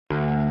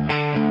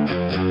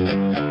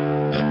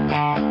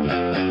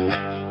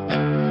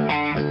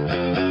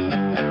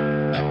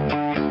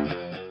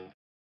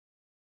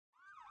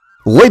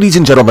Ladies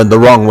and gentlemen, the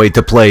wrong way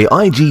to play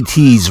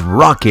IGT's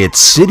Rocket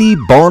City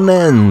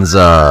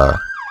Bonanza.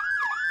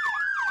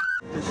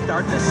 To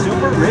start the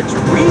super rich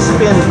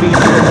respin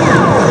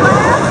feature.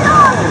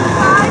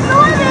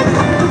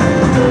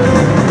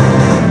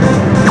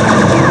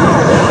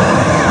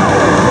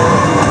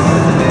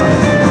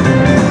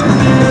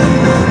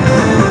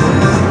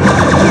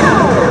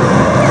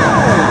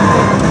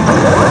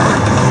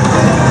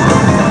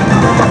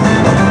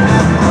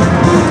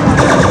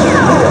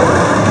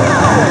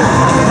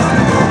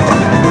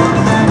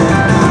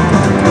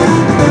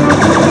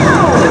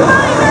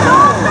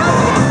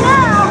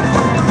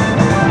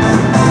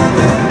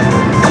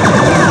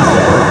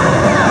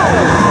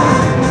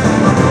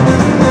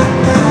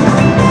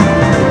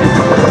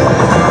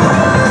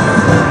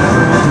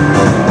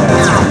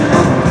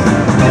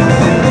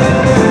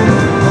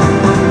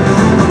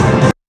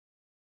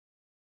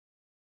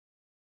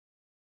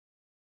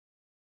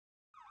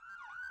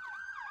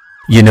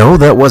 You know,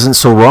 that wasn't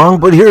so wrong,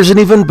 but here's an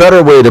even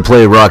better way to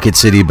play Rocket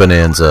City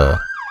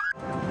Bonanza.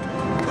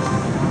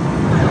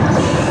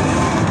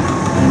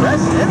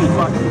 Press any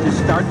button to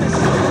start the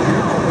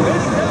super.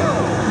 Let's go!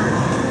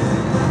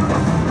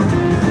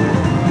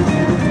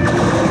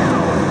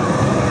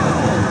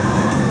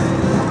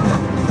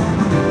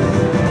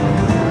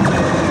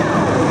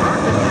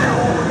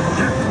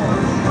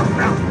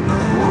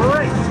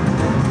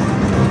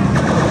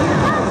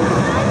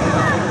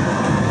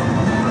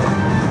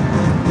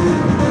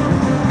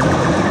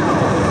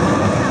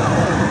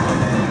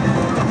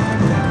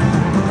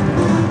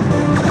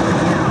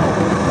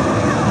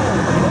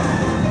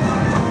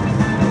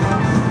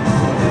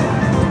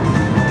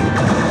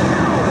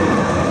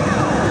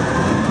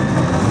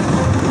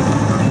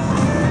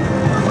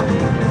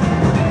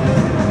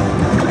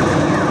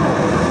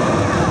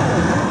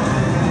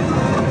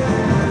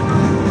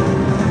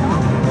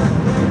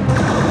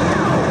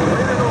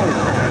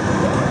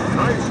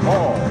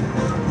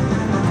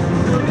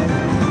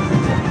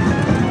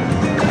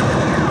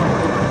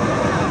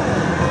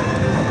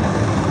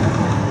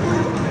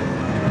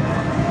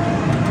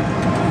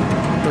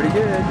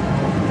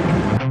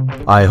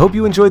 I hope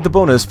you enjoyed the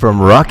bonus from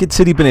Rocket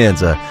City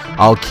Bonanza.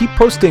 I'll keep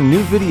posting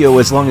new video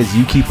as long as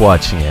you keep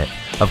watching it.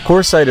 Of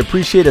course, I'd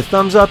appreciate a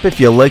thumbs up if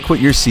you like what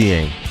you're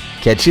seeing.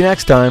 Catch you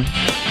next time.